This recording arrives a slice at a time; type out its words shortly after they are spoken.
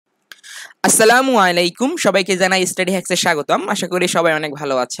আসসালামু আলাইকুম, সবাইকে জানাই স্টাডি হ্যাক্সে স্বাগতম। আশা করি সবাই অনেক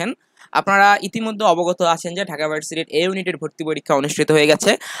ভালো আছেন। আপনারা ইতিমধ্যে অবগত আছেন যে ঢাকা ভার্সিটির এ ইউনিটের ভর্তি পরীক্ষা অনুষ্ঠিত হয়ে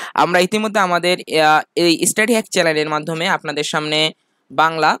গেছে। আমরা ইতিমধ্যে আমাদের এই স্টাডি হ্যাক চ্যানেলের মাধ্যমে আপনাদের সামনে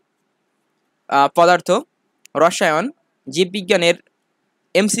বাংলা, পদার্থ, রসায়ন, জীববিজ্ঞানের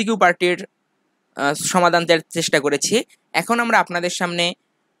এমসিকিউ পার্টির সমাধান দেওয়ার চেষ্টা করেছি। এখন আমরা আপনাদের সামনে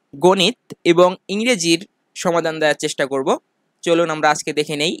গণিত এবং ইংরেজির সমাধান দেওয়ার চেষ্টা করব। চলুন আমরা আজকে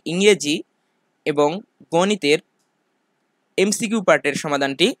দেখে নেই ইংরেজি এবং গণিতের এমসিকিউ পার্টের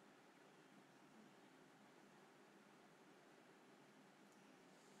সমাধানটি।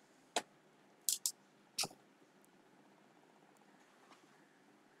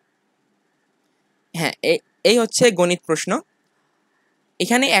 হ্যাঁ, এই হচ্ছে গণিত প্রশ্ন।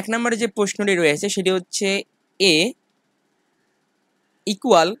 এখানে 1 নম্বরে যে প্রশ্নটি রয়েছে সেটি হচ্ছে এ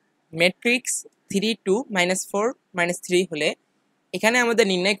ইকুয়াল ম্যাট্রিক্স 3 2 -4 -3 হলে এখানে আমাদের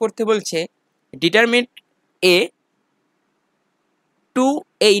নির্ণয় করতে বলছে ডিটারমিন এ টু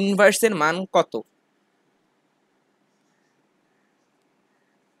এ ইনভার্সের মান কত।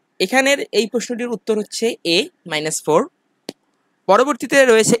 এখানের এই প্রশ্নটির উত্তর হচ্ছে a -4। পরবর্তীতে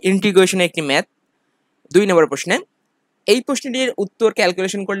রয়েছে ইন্টিগ্রেশনের একটি ম্যাথ 2 নম্বর প্রশ্নে। এই প্রশ্নটির উত্তর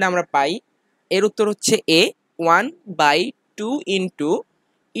ক্যালকুলেশন করলে আমরা পাই, এর উত্তর হচ্ছে a 1/2 into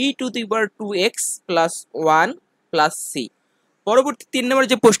e to the power 2x plus 1 plus c। পরবর্তী 3 নম্বর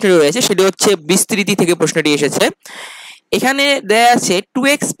যে প্রশ্নটি রয়েছে সেটি হচ্ছে বিস্তৃতি থেকে প্রশ্নটি এসেছে। এখানে দেয়া আছে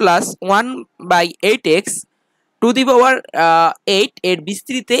 2x plus 1/8x to the পাওয়ার 8 এর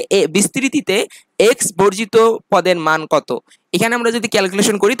বিস্তৃতিতে x বর্জিত পদের মান কত। এখানে আমরা যদি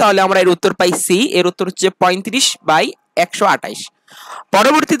ক্যালকুলেশন করি তাহলে আমরা এর উত্তর পাই সি, এর উত্তর হচ্ছে 35/128।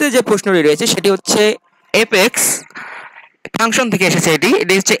 পরবর্তীতে যে প্রশ্নটি রয়েছে সেটি হচ্ছে fx ফাংশন থেকে এসেছে।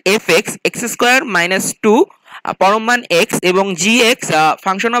 এটি হচ্ছে fx x² - 2 পরম মান x এবং gx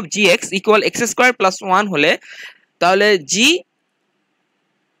function of gx equal x² + 1 হলে তাহলে g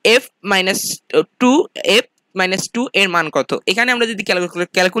f -2 এর মান কত। এখানে আমরা যদি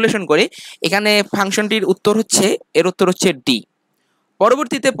ক্যালকুলেশন করি এখানে ফাংশনটির উত্তর হচ্ছে, এর উত্তর হচ্ছে ডি।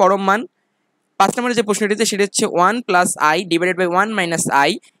 পরবর্তীতে পরম মান 5 নম্বরের যে প্রশ্নটিতে সেটা হচ্ছে 1 + i ডিভাইডেড বাই 1 -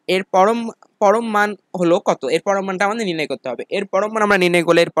 i এর পরম মান হলো কত। এর পরম মানটা আমাদের নির্ণয় করতে হবে। এর পরম মান আমরা নির্ণয়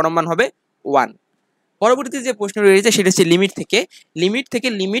করলে এর পরম মান হবে 1। পরবর্তীতে যে প্রশ্ন রয়েছে সেটা হচ্ছে লিমিট থেকে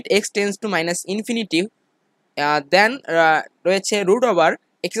limit x tends to −infinity দেন রয়েছে √x²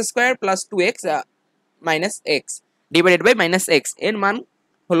 + 2x - x divided by -x। এর মান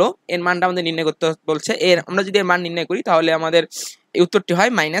হলো, এর মানটা আমাদের নির্ণয় করতে বলছে। আমরা যদি এর মান নির্ণয় করি তাহলে আমাদের এই উত্তরটি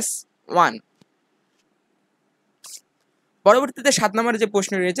হয় -1। পরবর্তীতে 7 নম্বরে যে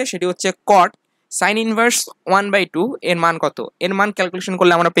প্রশ্ন রয়েছে সেটি হচ্ছে cot sin ইনভার্স 1/2 এর মান কত। এর মান ক্যালকুলেশন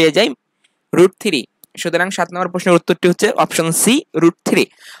করলে আমরা পেয়ে যাই √3। সুতরাং 7 নম্বর প্রশ্নের উত্তরটি হচ্ছে অপশন সি, √3।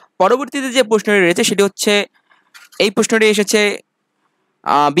 পরবর্তীতে যে প্রশ্নটি রয়েছে সেটি হচ্ছে, এই প্রশ্নটি এসেছে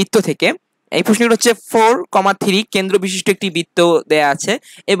বৃত্ত থেকে। এই প্রশ্নটি হচ্ছে 4,3 কেন্দ্র বিশিষ্ট একটি বৃত্ত দেয়া আছে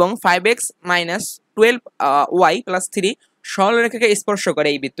এবং 5x - 12y + 3 সরলরেখাকে স্পর্শ করে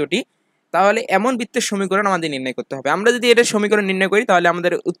এই বৃত্তটি। তাহলে এমন বৃত্তের সমীকরণ আমাদের নির্ণয় করতে হবে। আমরা যদি এটার সমীকরণ নির্ণয় করি তাহলে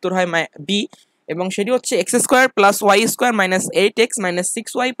আমাদের উত্তর হয় বি এবং সেটি হচ্ছে x² + y² - 8x -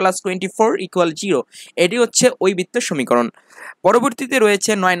 6y + 24 = 0। এটি হচ্ছে ওই বৃত্তের সমীকরণ। পরবর্তীতে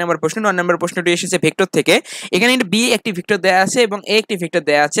রয়েছে 9 নম্বর প্রশ্ন। 9 নম্বর প্রশ্নটি এসেছে ভেক্টর থেকে। এখানে বি একটি ভেক্টর দেয়া আছে এবং এ একটি ভেক্টর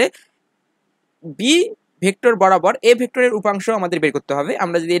দেয়া আছে। বি ভেক্টর বরাবর এ ভেক্টরের উপাংশ আমাদের বের করতে হবে।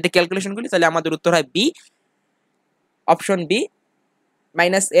 আমরা যদি এটা ক্যালকুলেশন করি তাহলে আমাদের উত্তর হয় B, option B,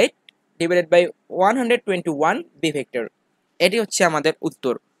 -8 divided by 121 B vector. এটি হচ্ছে আমাদের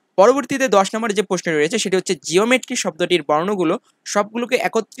উত্তর। পরবর্তীতে 10 নম্বরে যে প্রশ্ন রয়েছে সেটি হচ্ছে জিওমেট্রি শব্দটির বর্ণগুলো সবগুলোকে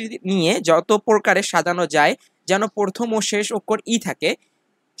একত্রিত নিয়ে যত প্রকারে সাজানো যায় যেন প্রথম ও শেষ অক্ষর ই থাকে,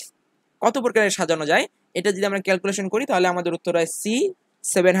 কত প্রকারে সাজানো যায়। এটা যদি আমরা ক্যালকুলেশন করি তাহলে আমাদের উত্তর হয় সি,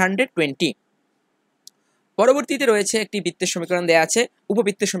 720। পরবর্তীতে রয়েছে একটি বৃত্তের সমীকরণ দেয়া আছে,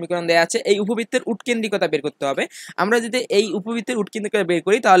 উপবৃত্তের সমীকরণ দেয়া আছে। এই উপবৃত্তের উৎকেন্দ্রিকতা বের করতে হবে। আমরা যদি এই উপবৃত্তের উৎকেন্দ্রিকতা বের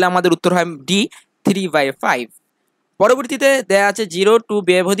করি তাহলে আমাদের উত্তর হয় ডি, 3/5। পরবর্তীতে দেয়া আছে 0 টু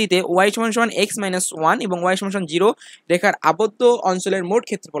ব্যবধিতে y = x - 1 এবং y = 0 রেখার আবদ্ধ অঞ্চলের মোট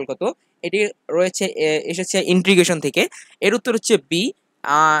ক্ষেত্রফল কত। এটি রয়েছে এসেছে ইন্টিগ্রেশন থেকে। এর উত্তর হচ্ছে বি,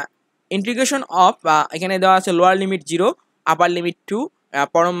 ইন্টিগ্রেশন অফ, এখানে দেওয়া আছে লোয়ার লিমিট 0 আপার লিমিট 2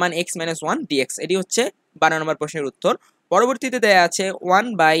 পরম মান x - 1 dx। এটি হচ্ছে 12 নম্বর প্রশ্নের উত্তর। পরবর্তীতে দেয়া আছে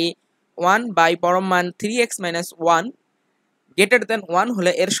 1/1 পরম মান 3x - 1 গ্রেটার দেন 1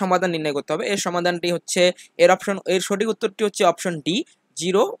 হলে এর সমাধান নির্ণয় করতে হবে। এর সমাধানটি হচ্ছে, এর সঠিক উত্তরটি হচ্ছে অপশন ডি,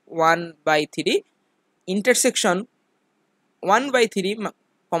 0 1/3 ইন্টারসেকশন 1/3,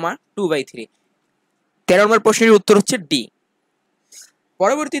 2/3। 13 নম্বর প্রশ্নের উত্তর হচ্ছে ডি।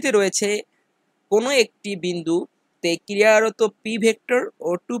 পরবর্তীতে রয়েছে কোনো একটি বিন্দুতে ক্রিয়ারত পি ভেক্টর ও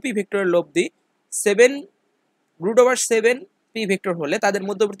 2p ভেক্টরের লব্ধি 7√7 পি ভেক্টর হলে তাদের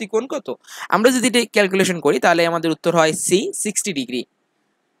মধ্যবর্তী কোণ কত? আমরা যদি এটা ক্যালকুলেশন করি তাহলে আমাদের উত্তর হয় সি 60 ডিগ্রি।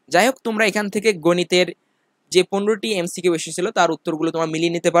 যাই হোক, তোমরা এখান থেকে গণিতের যে 15টি এমসিকিউ এসেছিল তার উত্তরগুলো তোমরা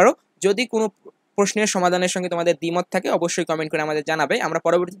মিলিয়ে নিতে পারো। যদি কোনো প্রশ্নের সমাধানের সঙ্গে তোমাদের দ্বিমত থাকে অবশ্যই কমেন্ট করে আমাদের জানাবে। আমরা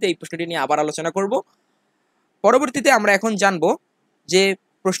পরবর্তীতে এই প্রশ্নটি নিয়ে আবার আলোচনা করব। পরবর্তীতে আমরা এখন জানবো যে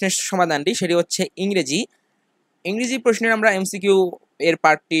প্রশ্নের সমাধানটি, সেটি হচ্ছে ইংরেজি প্রশ্নের আমরা এমসিকিউ এর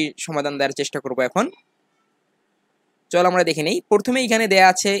পার্টটি সমাধান দেওয়ার চেষ্টা করব। এখন চলো আমরা দেখে নেই। প্রথমে এখানে দেয়া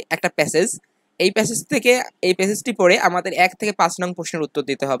আছে একটা প্যাসেজ। এই প্যাসেজটি পড়ে আমাদের 1 থেকে 5 নং প্রশ্নের উত্তর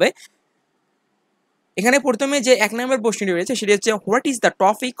দিতে হবে। এখানে প্রথমে যে 1 নম্বর প্রশ্নটি রয়েছে সেটি হচ্ছে what is the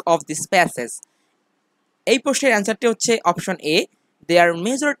topic of this passage. এই প্রশ্নের অ্যান্সারটি হচ্ছে option A, they R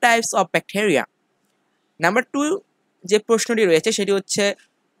major types of bacteria. Number 2 যে প্রশ্নটি রয়েছে সেটি হচ্ছে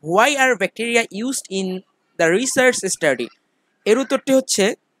why are bacteria used in the research study. এর উত্তরটি হচ্ছে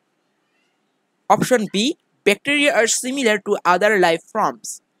option B, bacteria are similar to other life forms.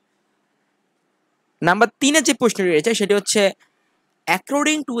 Number 3 যে প্রশ্নটি রয়েছে সেটি হচ্ছে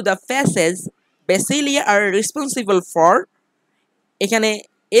according to the passage ব্যাসিলিয়া R responsible for. এখানে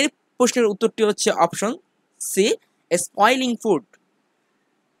এর প্রশ্নের উত্তরটি হচ্ছে অপশন সি, স্পয়েলিং ফুড।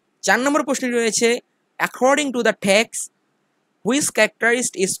 4 নম্বর প্রশ্নটি রয়েছে according to the text which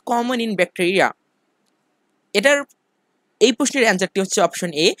characteristic is common in bacteria. এই প্রশ্নের অ্যান্সারটি হচ্ছে option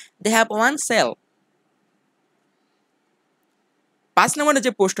A, they have one sell. 5 নম্বরের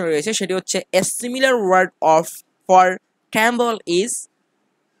যে প্রশ্ন রয়েছে সেটি হচ্ছে a similar word of for ট্যাম্বল is.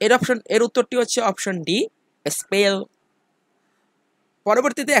 এর উত্তরটি হচ্ছে অপশন ডি, স্পেল।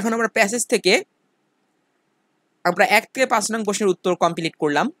 পরবর্তীতে এখন আমরা প্যাসেজ থেকে আমরা 1 থেকে 5 নং প্রশ্নের উত্তর কমপ্লিট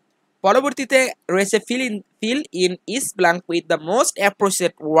করলাম। পরবর্তীতে রয়েছে fill in is blank with the most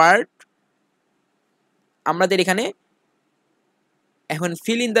appropriate word. আমাদের এখানে এখন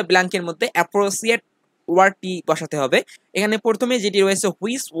ফিল ইন দ্য ব্ল্যাঙ্কের মধ্যে অ্যাপ্রোপ্রিয়েট ওয়ার্ডটি বসাতে হবে। এখানে প্রথমে যেটি রয়েছে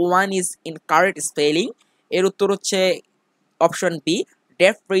which one is in correct spelling, এর উত্তর হচ্ছে অপশন বি,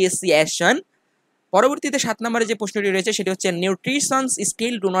 ডেপ্রিসিয়েশন। পরবর্তীতে 7 নম্বরে যে প্রশ্নটি রয়েছে সেটি হচ্ছে nutritions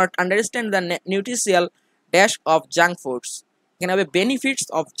still do not understand the নিউট্রিশিয়াল dash of junk foods. এখানে হবে benefits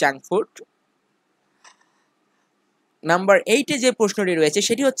of junk food. Number 8 যে প্রশ্নটি রয়েছে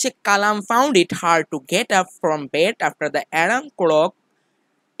সেটি হচ্ছে কালাম found it hard to get up from bed after the alarm clock.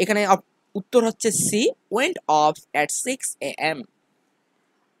 এখানে উত্তর হচ্ছে C, went of at 6 AM।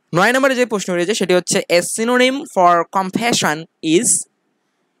 9 নম্বরে যে প্রশ্ন রয়েছে সেটি হচ্ছে a synonym for compassion is.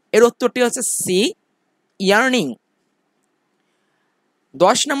 এর উত্তরটি হচ্ছে সি, ইয়ার্নিং।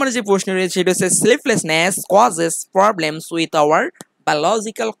 10 নম্বরে যে প্রশ্ন রয়েছে সেটি হচ্ছে sleeplessness causes problems with our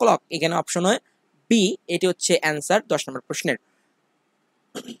biological clock. এখানে অপশন হয় বি, এটি হচ্ছে অ্যান্সার 10 নম্বর প্রশ্নের।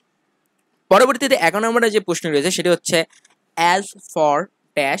 পরবর্তীতে 11 নম্বরে যে প্রশ্ন রয়েছে সেটি হচ্ছে as for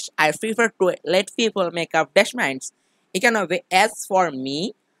dash I prefer to late people make up dash minds. এখানে হবে as for me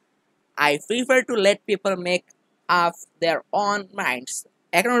I prefer to late people make up there on minds.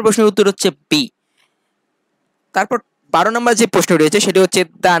 11 নম্বর প্রশ্নের উত্তর হচ্ছে বি। তারপর 12 নম্বর যে প্রশ্ন রয়েছে সেটি হচ্ছে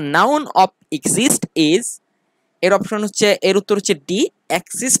the noun of exist is. এর উত্তর হচ্ছে ডি,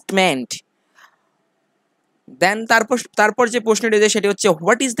 এক্সিস্টমেন্ট। দেন তারপর যে প্রশ্ন রয়েছে সেটি হচ্ছে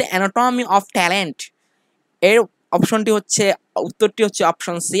what is the anatomy of talent. এর উত্তরটি হচ্ছে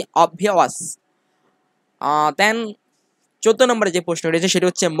অপশন সি, অবভিয়াস। দেন 14 নম্বরে যে প্রশ্ন রয়েছে সেটি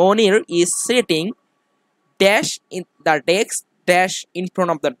হচ্ছে মনির is sitting dash in the desk dash in front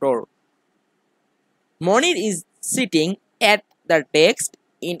of the door. Monir is sitting at the desk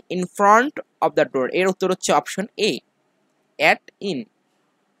in front of the door. এর উত্তর হচ্ছে অপশন এ, এট ইন।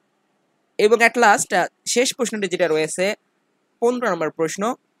 এবং অ্যাট লাস্ট শেষ প্রশ্নটি যেটা রয়েছে 15 নম্বর প্রশ্ন,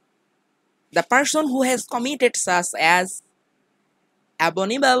 the person who has committed such as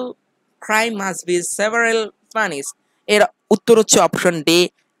অ্যাবনিমাল crime must be several punished. এর উত্তর হচ্ছে অপশন ডি,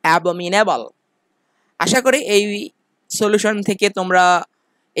 অ্যাবমিনেবল। আশা করি এই সলিউশন থেকে তোমরা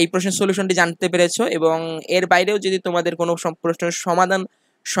এই প্রশ্নের সলিউশনটি জানতে পেরেছো, এবং এর বাইরেও যদি তোমাদের কোনো প্রশ্নের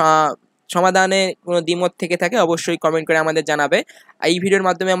সমাধানে কোনো দ্বিমত থেকে থাকে অবশ্যই কমেন্ট করে আমাদের জানাবে। এই ভিডিওর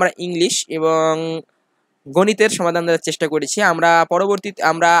মাধ্যমে আমরা ইংলিশ এবং গণিতের সমাধান দেওয়ার চেষ্টা করেছি।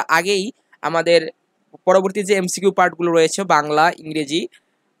 আমরা আগেই আমাদের পরবর্তী যে এমসিকিউ পার্টগুলো রয়েছে বাংলা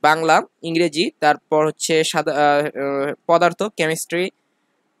ইংরেজি, তারপর হচ্ছে পদার্থ, কেমিস্ট্রি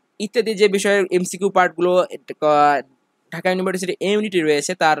ইত্যাদি যে বিষয়ের এমসিকিউ পার্টগুলো ঢাকা ইউনিভার্সিটি ইউনিটি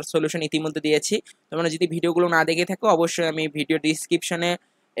রয়েছে তার সলিউশন ইতিমধ্যে দিয়েছি। তোমরা যদি ভিডিওগুলো না দেখে থাকো অবশ্যই আমি ভিডিও ডিসক্রিপশনে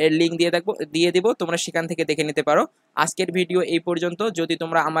এর লিঙ্ক দিয়ে দেবো, তোমরা সেখান থেকে দেখে নিতে পারো। আজকের ভিডিও এই পর্যন্ত। যদি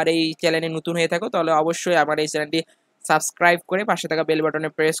তোমরা আমার এই চ্যানেলে নতুন হয়ে থাকো তাহলে অবশ্যই আমার এই চ্যানেলটি সাবস্ক্রাইব করে পাশে থাকা বেল বাটনে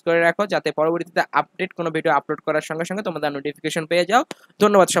প্রেস করে রাখো, যাতে পরবর্তীতে আপডেট কোনো ভিডিও আপলোড করার সঙ্গে সঙ্গে তোমরা নোটিফিকেশন পেয়ে যাও।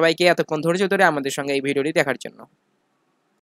 ধন্যবাদ সবাইকে এতক্ষণ ধৈর্য ধরে আমাদের সঙ্গে এই ভিডিওটি দেখার জন্য।